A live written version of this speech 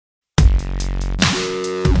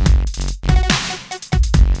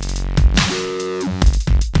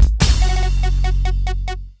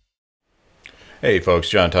Hey folks,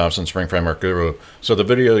 John Thompson, Spring Framework Guru. So the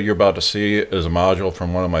video you're about to see is a module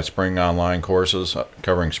from one of my Spring online courses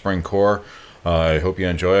covering Spring Core. I hope you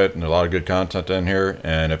enjoy it, and a lot of good content in here.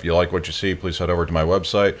 And if you like what you see, please head over to my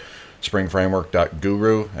website,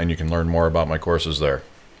 springframework.guru, and you can learn more about my courses there.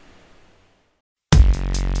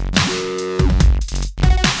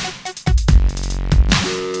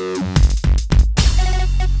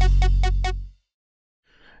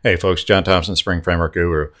 Hey folks, John Thompson, Spring Framework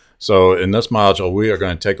Guru. So in this module, we are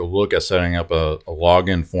going to take a look at setting up a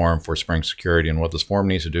login form for Spring Security. And what this form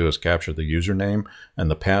needs to do is capture the username and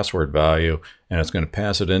the password value, and it's going to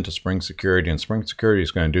pass it into Spring Security. And Spring Security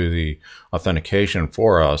is going to do the authentication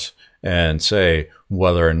for us and say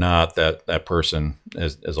whether or not that person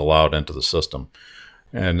is allowed into the system.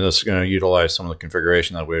 And this is going to utilize some of the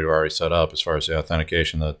configuration that we've already set up as far as the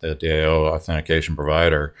authentication, the DAO authentication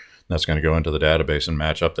provider. That's going to go into the database and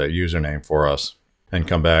match up that username for us and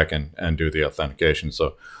come back and do the authentication.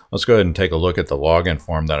 So let's go ahead and take a look at the login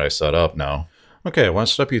form that I set up now. Okay, I want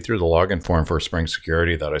to step you through the login form for Spring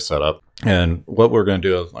Security that I set up. And what we're going to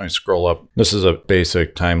do is, let me scroll up. This is a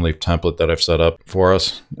basic Thymeleaf template that I've set up for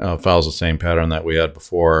us. Follows the same pattern that we had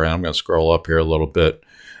before. And I'm going to scroll up here a little bit.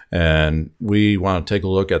 And we want to take a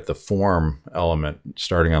look at the form element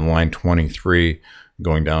starting on line 23,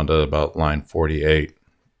 going down to about line 48.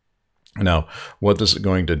 Now, what this is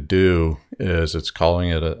going to do is it's calling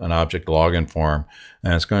it an object login form,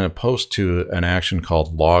 and it's going to post to an action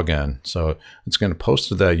called login. So it's going to post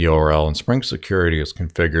to that URL, and Spring Security is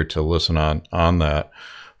configured to listen on that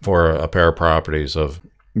for a pair of properties of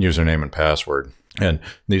username and password. And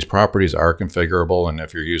these properties are configurable, and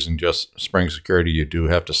if you're using just Spring Security, you do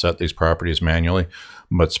have to set these properties manually.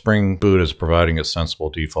 But Spring Boot is providing a sensible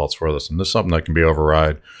defaults for this, and this is something that can be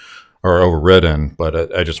overridden,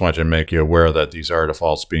 but I just want you to make you aware that these are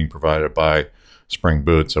defaults being provided by Spring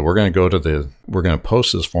Boot. So we're going to go to we're going to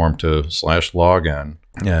post this form to /login,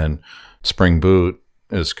 and Spring Boot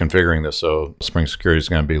is configuring this. So Spring Security is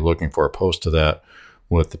going to be looking for a post to that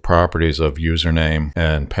with the properties of username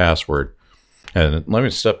and password. And let me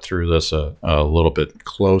step through this a little bit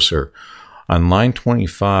closer. On line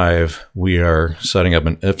 25, we are setting up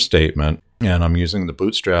an if statement, and I'm using the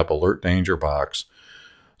Bootstrap alert danger box.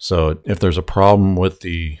 So if there's a problem with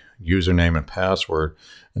the username and password,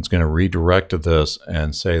 it's going to redirect to this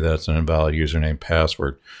and say that's an invalid username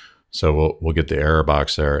password. So we'll get the error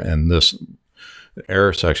box there. And this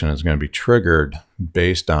error section is going to be triggered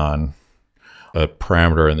based on a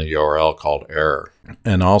parameter in the URL called error.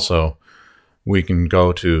 And also we can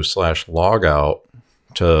go to /logout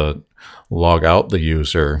to log out the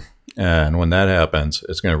user. And when that happens,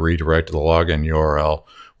 it's going to redirect to the login URL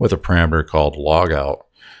with a parameter called logout.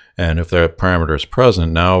 And if that parameter is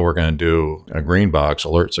present, now we're going to do a green box,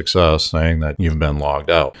 alert success, saying that you've been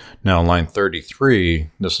logged out. Now, line 33,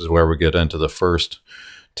 this is where we get into the first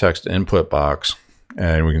text input box.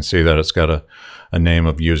 And we can see that it's got a name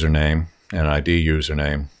of username, an ID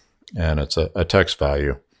username, and it's a text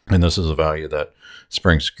value. And this is a value that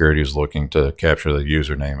Spring Security is looking to capture the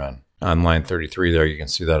username in. On line 33 there, you can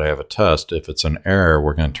see that I have a test. If it's an error,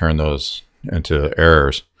 we're going to turn those into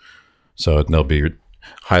errors. So they'll be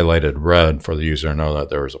highlighted red for the user to know that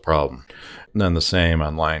there was a problem. And then the same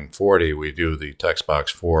on line 40, we do the text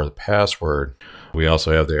box for the password. We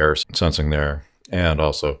also have the error sensing there, and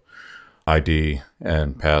also ID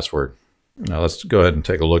and password. Now let's go ahead and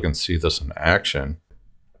take a look and see this in action.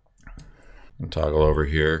 And toggle over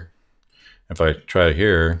here. If I try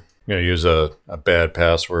here, I'm going to use a bad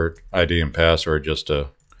password, ID and password, just to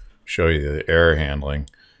show you the error handling.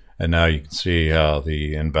 And now you can see how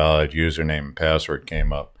the invalid username and password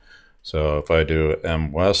came up. So if I do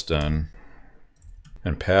mweston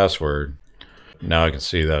and password, now I can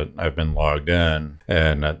see that I've been logged in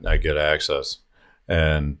and I get access.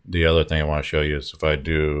 And the other thing I want to show you is if I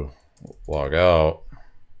do log out,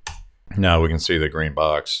 now we can see the green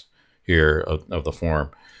box here of the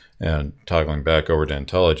form. And toggling back over to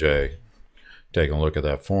IntelliJ, taking a look at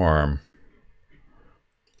that form,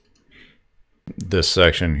 this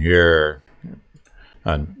section here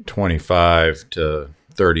on 25 to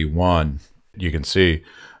 31, you can see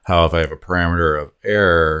how if I have a parameter of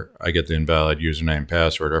error, I get the invalid username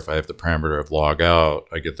password, or if I have the parameter of log out,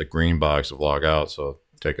 I get the green box of log out. So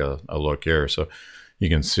take a look here. So you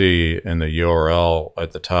can see in the URL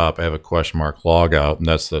at the top, I have a question mark log out, and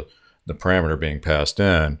that's the parameter being passed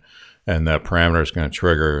in, and that parameter is going to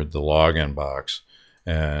trigger the login box.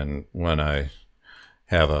 And when I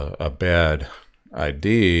have a bad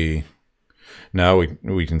ID, now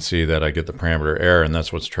we can see that I get the parameter error, and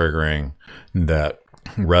that's what's triggering that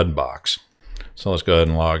red box. So let's go ahead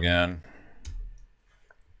and log in.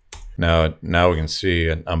 Now we can see,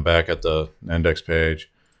 and I'm back at the index page.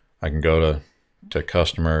 I can go to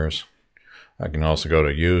customers. I can also go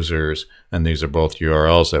to users, and these are both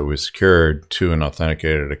URLs that we secured to an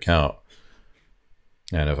authenticated account.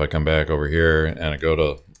 And if I come back over here and I go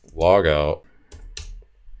to logout,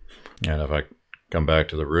 and if I come back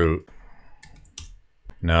to the root,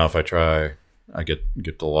 now if I try, I get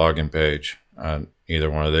the login page on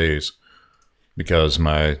either one of these, because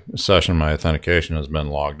my session, my authentication has been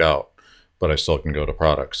logged out, but I still can go to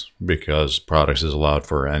products because products is allowed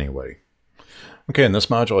for anyway. Okay, in this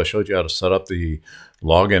module, I showed you how to set up the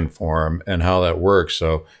login form and how that works.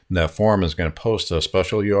 So that form is going to post a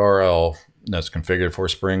special URL that's configured for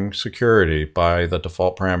Spring Security by the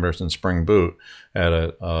default parameters in Spring Boot at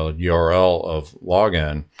a URL of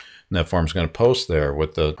login. And that form is going to post there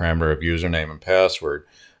with the parameter of username and password.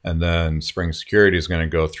 And then Spring Security is going to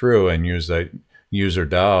go through and use that user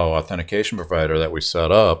DAO authentication provider that we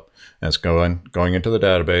set up. And it's going into the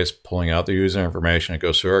database, pulling out the user information. It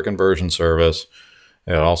goes through our conversion service.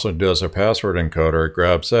 It also does our password encoder. It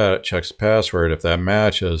grabs that, it checks the password. If that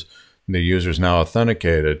matches, the user is now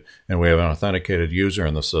authenticated, and we have an authenticated user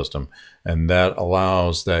in the system. And that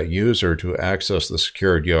allows that user to access the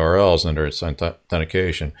secured URLs under its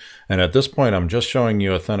authentication. And at this point, I'm just showing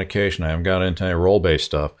you authentication. I haven't got into any role-based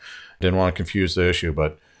stuff. Didn't want to confuse the issue,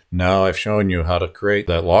 but now I've shown you how to create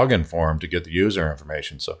that login form to get the user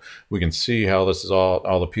information. So we can see how this is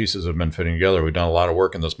all the pieces have been fitting together. We've done a lot of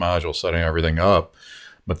work in this module setting everything up,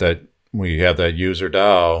 but that we have that user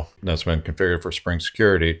DAO that's been configured for Spring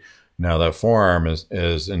Security. Now that form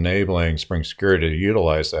is enabling Spring Security to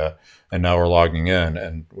utilize that. And now we're logging in,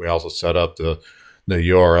 and we also set up the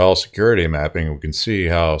URL security mapping. We can see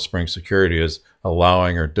how Spring Security is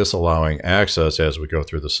allowing or disallowing access as we go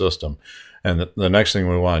through the system. And the next thing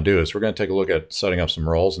we want to do is we're going to take a look at setting up some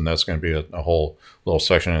roles, and that's going to be a whole little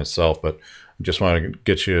section in itself. But I just want to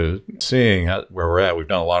get you seeing where we're at. We've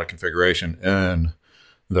done a lot of configuration in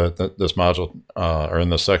this module or in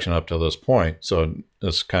this section up to this point. So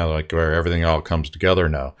it's kind of like where everything all comes together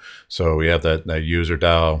now. So we have that user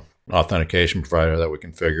DAO authentication provider that we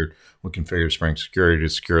configured. We configured Spring Security to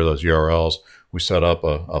secure those URLs. We set up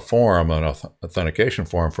a form, an authentication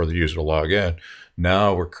form for the user to log in.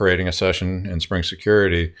 Now we're creating a session in Spring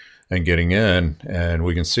Security and getting in, and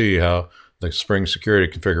we can see how the Spring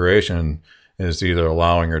Security configuration is either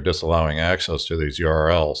allowing or disallowing access to these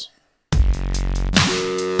URLs.